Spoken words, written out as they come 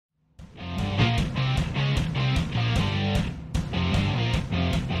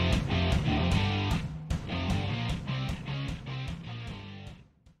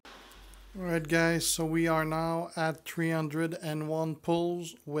Alright guys, so we are now at 301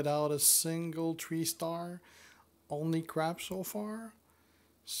 pulls without a single 3-star. Only crap so far.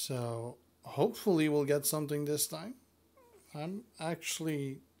 So hopefully we'll get something this time. I'm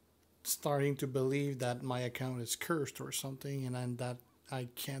actually starting to believe that my account is cursed or something and that I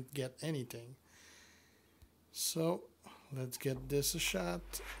can't get anything. So let's get this a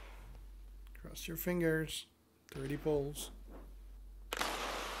shot. Cross your fingers. 30 pulls.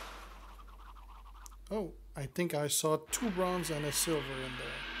 Oh, I think I saw 2 bronze and a silver in there.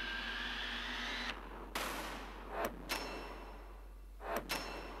 I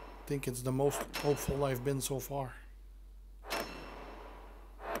think it's the most hopeful I've been so far.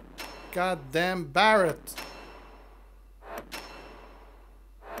 Goddamn Barrett!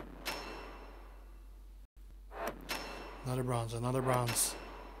 Another bronze, another bronze.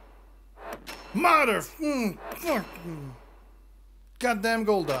 Mother! Fucking goddamn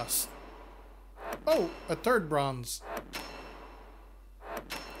gold dust. Oh, a 3rd bronze.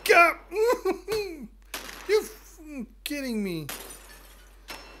 God! You kidding me?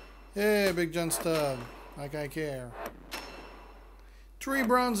 Hey, Big John Stud. Like I care. 3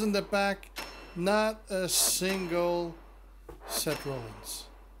 bronze in the pack. Not a single Seth Rollins.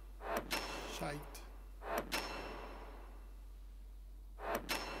 Shite.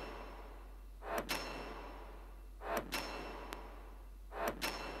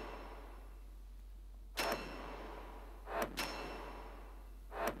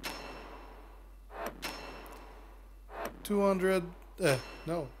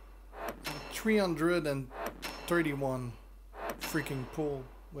 No, 331 freaking pull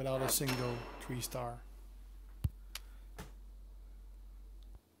without a single 3-star.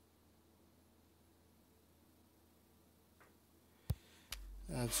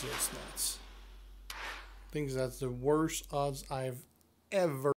 That's just nuts. I think that's the worst odds I've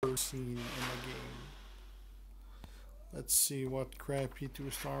ever seen in a game. Let's see what crappy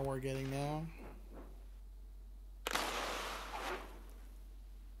 2-star we're getting now.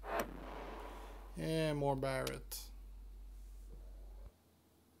 Yeah, more Barrett.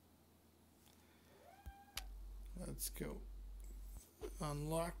 Let's go.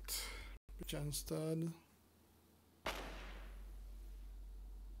 Unlocked. John Stud.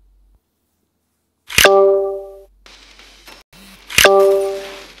 Forgot to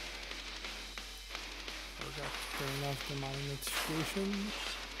turn off the my notification.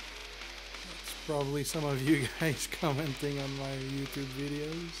 That's probably some of you guys commenting on my YouTube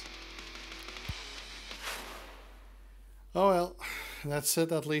videos. Oh well, that's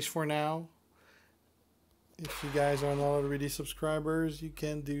it at least for now. If you guys are not already subscribers, you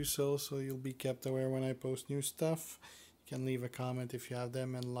can do so you'll be kept aware when I post new stuff. You can leave a comment if you have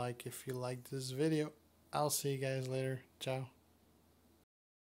them and like if you liked this video. I'll see you guys later. Ciao.